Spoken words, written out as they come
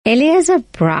Eliezer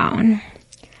Braun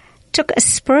took a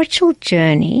spiritual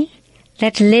journey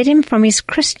that led him from his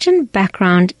Christian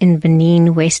background in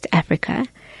Benin, West Africa,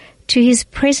 to his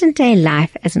present-day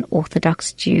life as an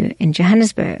Orthodox Jew in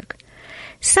Johannesburg.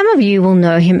 Some of you will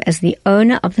know him as the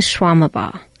owner of the Shawarma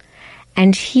Bar,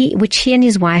 which he and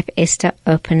his wife Esther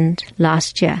opened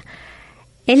last year.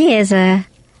 Eliezer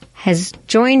has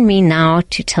joined me now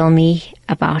to tell me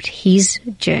about his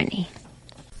journey.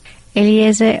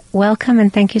 Eliezer, welcome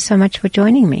and thank you so much for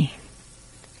joining me.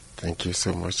 Thank you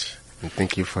so much, and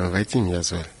thank you for inviting me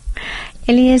as well.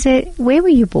 Eliezer, where were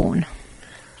you born?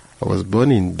 I was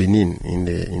born in Benin,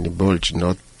 in the Bulge,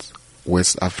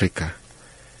 North-West Africa.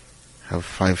 I have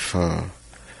 5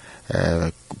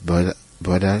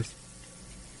 borders,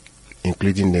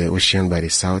 including the ocean by the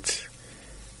south,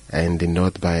 and the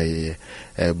north by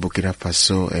Burkina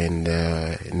Faso and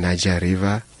Niger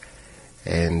River,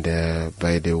 and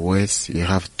by the west you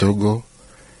have Togo,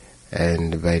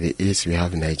 and by the east we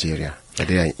have Nigeria. But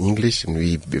they are English and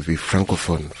we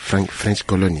Francophone, French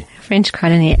colony. French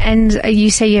colony. And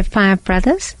you say you have 5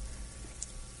 brothers?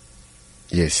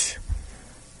 Yes.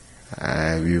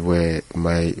 We were,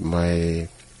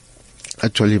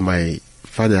 actually my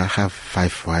father have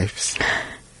 5 wives,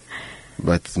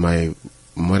 but my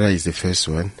mother is the first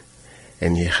one,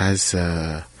 and he has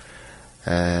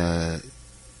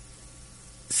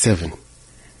 7.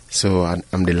 So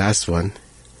I'm the last one,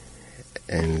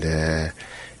 and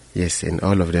yes, and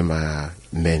all of them are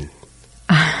men.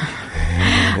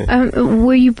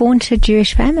 Were you born to a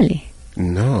Jewish family?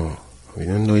 No, we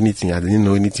don't know anything. I didn't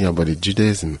know anything about the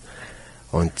Judaism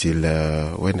until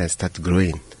when I started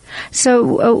growing.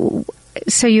 So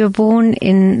you were born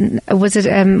in, was it,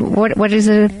 what is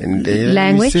the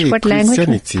language? What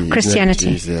language?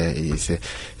 Christianity.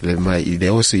 They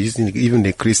also using, even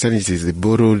the Christianity is the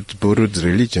borrowed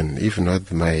religion. If not,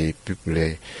 my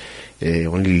people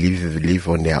only live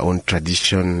on their own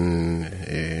tradition,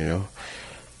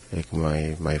 like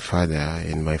my father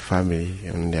and my family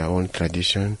on their own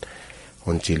tradition.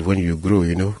 Until when you grow,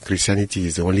 Christianity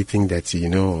is the only thing that you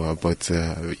know about,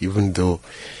 even though,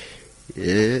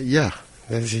 yeah,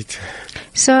 that's it.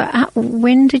 So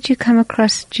when did you come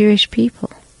across Jewish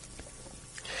people?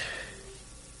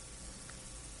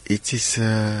 It is,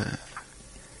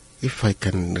 if I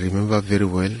can remember very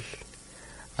well,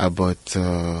 about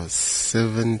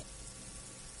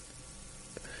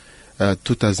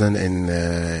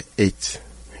 2008,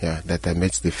 that I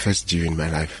met the first Jew in my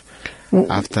life.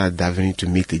 After diving to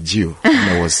meet a Jew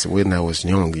when I was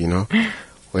young,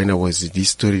 this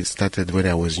story started when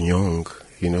I was young,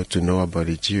 to know about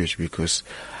the Jewish, because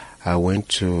I went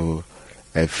to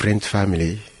a friend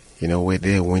family, where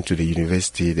they went to the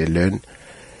university, they learned,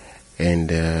 and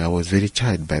I was very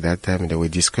child by that time. They were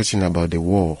discussing about the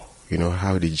war,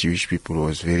 how the Jewish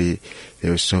people they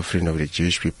were suffering of the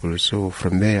Jewish people. So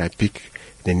from there I picked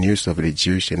the news of the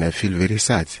Jewish, and I feel very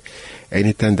sad.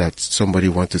 Anytime that somebody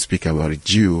wants to speak about a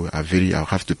Jew, I'll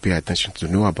have to pay attention to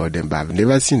know about them, but I've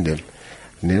never seen them,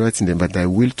 but I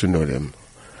will to know them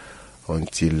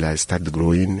until I start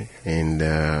growing, and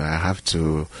I have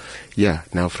to,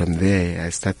 now from there I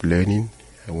start learning.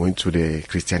 I went to the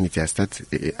Christianity,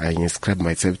 I inscribed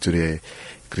myself to the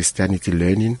Christianity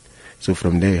learning. So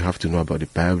from there you have to know about the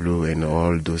Bible and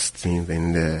all those things,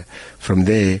 and from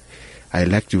there I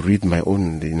like to read my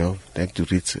own, like to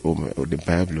read the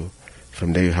Bible.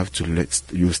 From there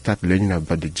you start learning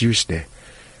about the Jewish there.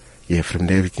 Yeah, from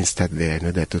there everything starts there. I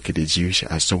know that, okay, the Jewish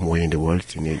are somewhere in the world,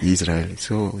 in Israel.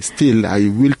 So still I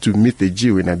will to meet the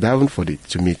Jew, and I down for it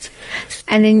to meet.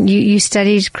 And then you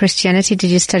studied Christianity.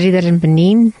 Did you study that in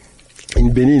Benin?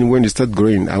 In Benin, when you start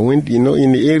growing, I went, in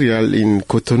the area in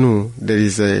Cotonou, there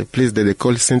is a place that they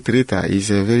call Saint Rita. It's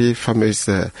a very famous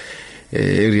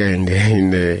area in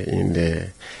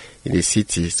the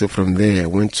city. So from there I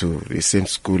went to the same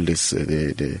school,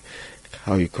 the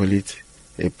how you call it,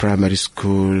 a primary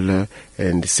school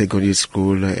and secondary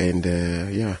school, and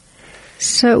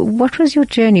So what was your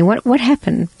journey? What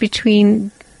happened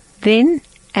between then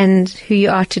and who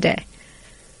you are today?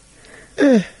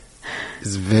 It's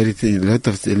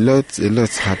a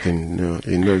lot happened,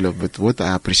 but what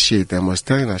I appreciate, I must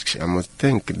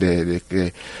thank the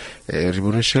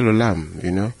Ribono Shel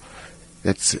Olam,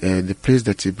 that's the place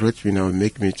that he brought me now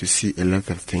make me to see a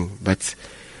lot of things. But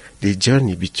the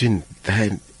journey between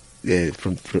then,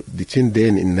 between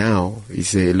then and now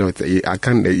is a lot. I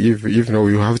can't, if now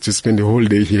you have to spend the whole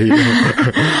day here.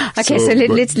 Okay, so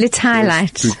let's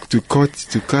highlight. To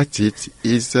cut it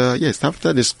is yes.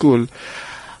 After the school,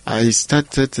 I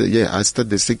started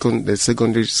the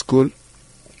secondary school,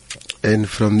 and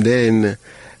from then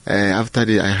after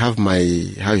I have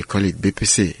my, how you call it,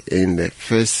 BPC, in the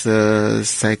first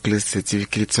cyclist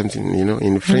certificate, something,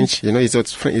 in French.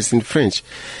 It's in French.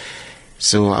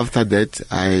 So after that,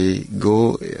 I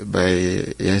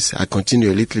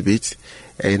continue a little bit,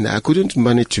 and I couldn't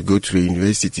manage to go to the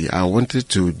university. I wanted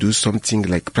to do something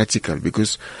like practical,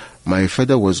 because my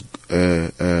father was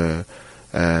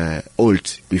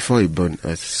old before he born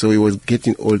us, so he was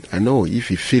getting old. I know if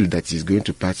he feel that he's going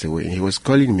to pass away, he was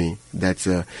calling me that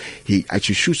I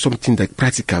should shoot something like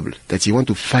practicable, that he want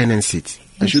to finance it.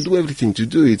 I should do everything to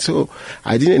do it. So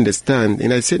I didn't understand,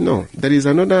 and I said, no, there is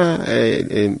another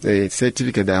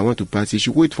certificate that I want to pass. You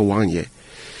should wait for 1 year.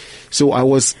 So I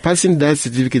was passing that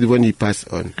certificate when he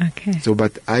passed on. Okay. So,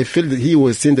 but I felt that he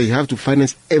was saying that you have to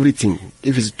finance everything.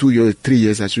 If it's 2 years, 3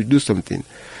 years, I should do something.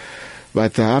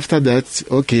 But after that,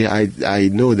 okay, I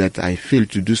know that I failed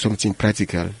to do something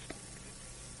practical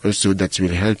also that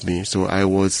will help me. So I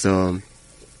was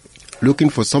looking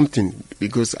for something,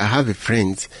 because I have a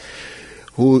friend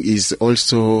who is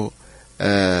also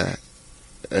the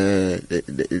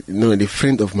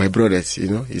friend of my brothers.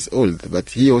 He's old, but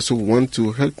he also want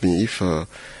to help me if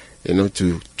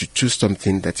to choose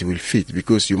something that will fit,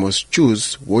 because you must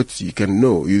choose what you can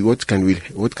know, what can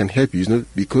help you.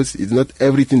 Because it's not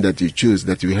everything that you choose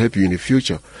that will help you in the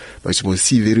future, but you must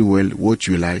see very well what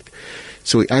you like.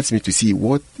 So he asked me to see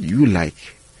what you like,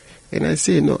 and I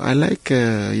say, no, I like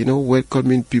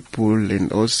welcoming people,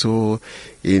 and also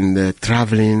in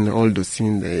traveling, all those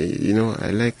things. I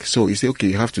like. So he said, okay,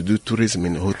 you have to do tourism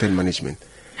and hotel management.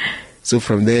 So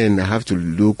from then, I have to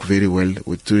look very well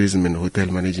with tourism and hotel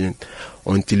management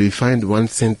until we find one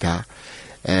center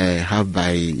in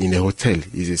a hotel.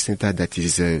 It's a center that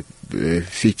is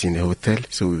fit in a hotel.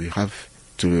 So we have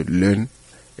to learn,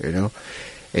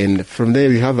 And from there,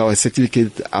 we have our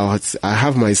certificate. I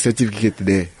have my certificate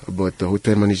there about the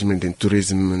hotel management and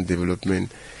tourism and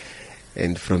development.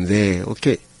 And from there,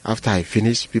 okay. After I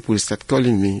finished, people start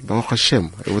calling me. Baruch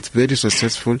Hashem, it was very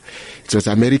successful. It was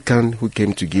American who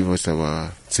came to give us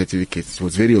our certificates. It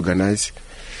was very organized.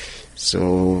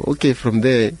 So, okay, from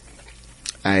there,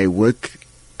 I work.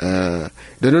 The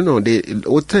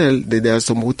hotel. There are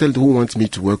some hotels who want me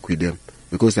to work with them,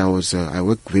 because I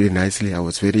worked very nicely. I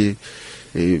was very,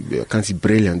 I can't say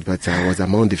brilliant, but I was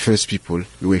among the first people.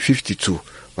 We were 52.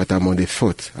 But I'm on the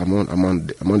fourth.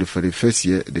 For the first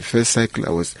year, the first cycle.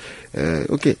 I was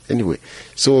okay. Anyway,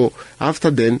 so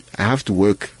after then, I have to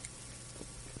work.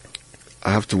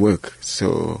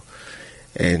 So,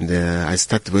 and I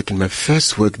start working. My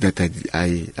first work that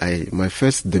my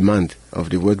first demand of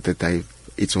the work that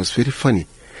it was very funny.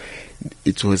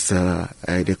 It was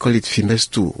they call it Females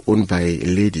 2, owned by a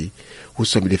lady who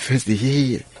saw me the first day.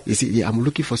 Hey, you see, I'm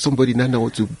looking for somebody now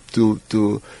to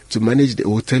manage the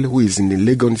hotel who is in the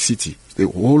Legon city. The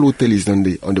whole hotel is on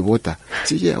the water.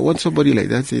 See, yeah, I want somebody like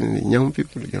that in young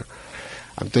people.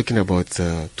 I'm talking about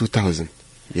 2000.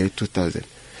 Yeah, 2000.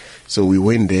 So we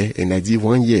went there, and I did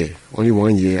 1 year, only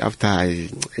 1 year. After I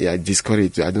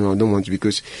discouraged. I don't want to,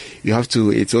 because you have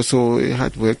to. It's also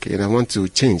hard work, and I want to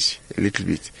change a little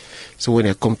bit. So when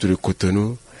I come to the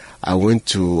Cotonou, I went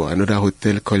to another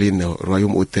hotel called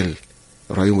Royaume Hotel,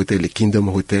 the Kingdom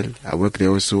Hotel. I worked there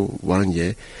also 1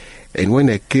 year. And when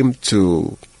I came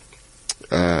to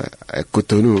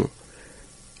Cotonou,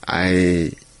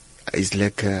 it's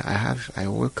like I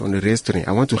work on a restaurant.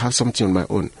 I want to have something on my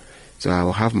own. So I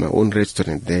will have my own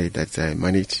restaurant there that I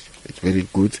manage. It's very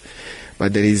good.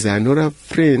 But there is another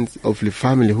friend of the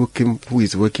family who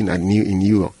is working in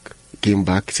New York. Came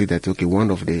back, said that, okay,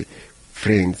 one of the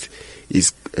friends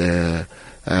is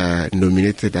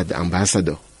nominated as the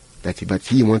ambassador. But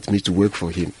he wants me to work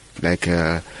for him, like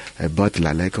a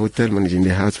butler, like a hotel manager in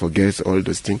the house for guests, all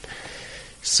those things.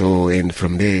 So, and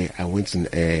from there, I went to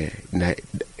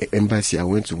embassy. I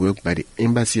went to work by the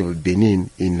embassy of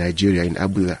Benin in Nigeria, in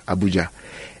Abuja.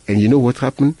 And you know what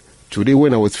happened? Today,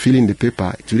 when I was filling the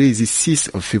paper, today is the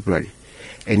 6th of February.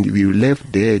 And we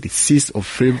left there the 6th of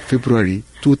February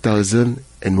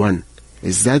 2001.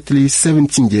 Exactly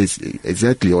 17 years,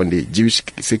 exactly on the Jewish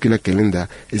secular calendar,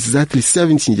 exactly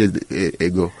 17 years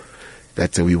ago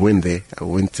that we went there. I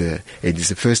went, and it's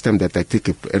the first time that I take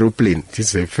an aeroplane. This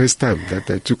is the first time that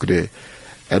I took the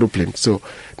aeroplane. So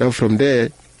now from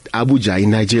there, Abuja in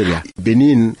Nigeria,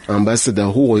 Benin ambassador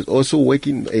who was also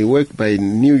working, he worked by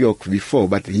New York before,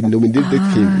 but he nominated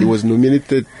him. He was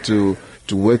nominated to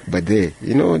work by there.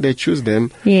 They choose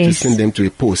them to send them to a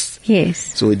post. Yes.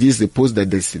 So this is the post that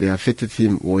they affected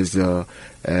him was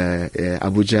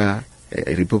Abuja,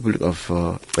 Republic of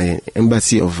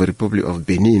Embassy of Republic of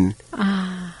Benin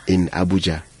in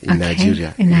Abuja, in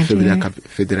Nigeria, in Nigeria.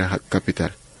 Federal capital.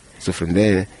 So from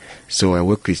there, so I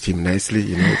worked with him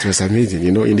nicely, it was amazing,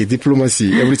 in the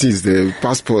diplomacy, everything is the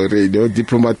passport,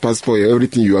 diplomat passport,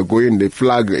 everything you are going, the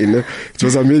flag, it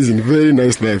was amazing, very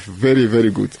nice life, very,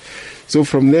 very good. So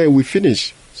from there we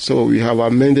finish. So we have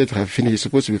amended, have finished, it's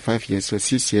supposed to be 5 years, so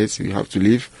 6 years we have to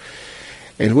leave.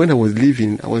 And when I was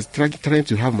leaving, I was trying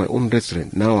to have my own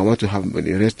restaurant. Now I want to have a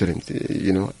restaurant,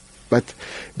 But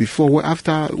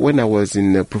when I was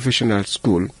in a professional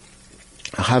school,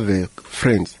 I have a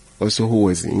friend also who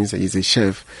is a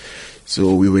chef.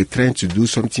 So we were trying to do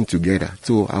something together.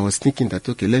 So I was thinking that,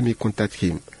 okay, let me contact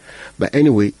him. But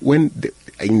anyway, when by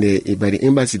the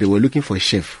embassy, they were looking for a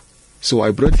chef. So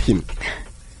I brought him.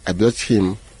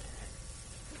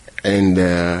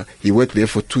 And he worked there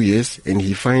for 2 years, and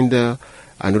he found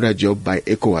another job by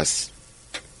ECOWAS.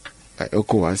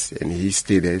 And he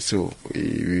stayed there. So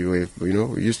we were,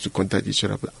 we used to contact each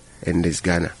other. And there's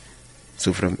Ghana.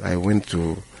 So from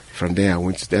there,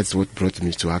 that's what brought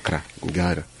me to Accra, in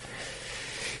Ghana.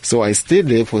 So I stayed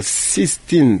there for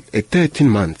 13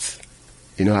 months.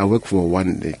 I worked for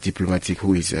one diplomatic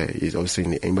who is also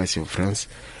in the embassy of France,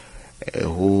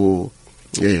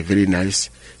 very nice.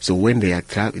 So when they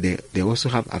also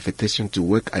have invitation to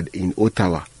work in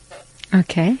Ottawa.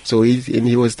 Okay. So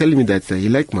he was telling me that he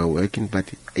liked my working,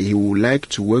 but he would like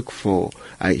to work for,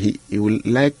 he would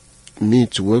like me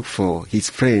to work for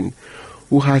his friend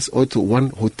who has also one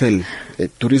hotel, a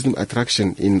tourism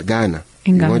attraction in Ghana.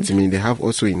 They have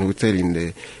also a hotel in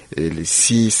the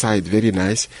seaside, very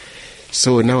nice.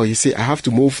 So now he said, I have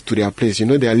to move to their place. They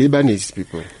are Lebanese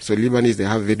people. So Lebanese, they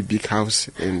have a very big house,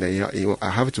 and I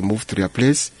have to move to their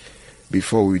place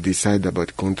before we decide about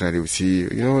the contract. We see,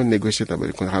 negotiate about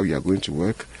the contract, how we are going to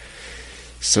work.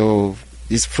 So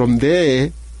it's from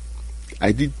there,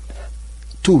 I did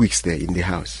 2 weeks there in the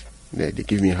house. They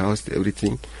gave me a house,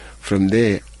 everything. From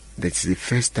there, that's the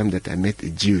first time that I met a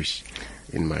Jewish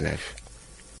in my life.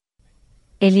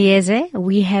 Eliezer,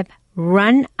 we have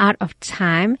run out of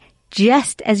time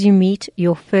just as you meet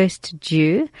your first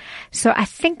Jew. So I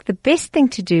think the best thing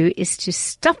to do is to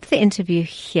stop the interview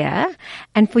here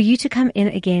and for you to come in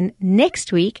again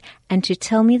next week and to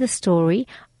tell me the story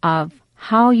of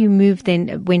how you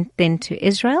went then to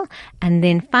Israel, and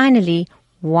then finally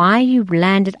why you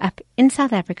landed up in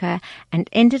South Africa and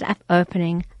ended up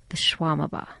opening the shawarma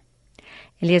bar.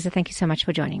 Eliezer, thank you so much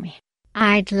for joining me.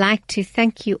 I'd like to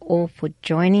thank you all for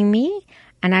joining me,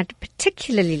 and I'd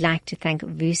particularly like to thank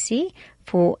Vusi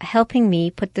for helping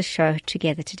me put the show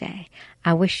together today.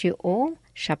 I wish you all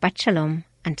Shabbat Shalom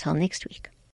until next week.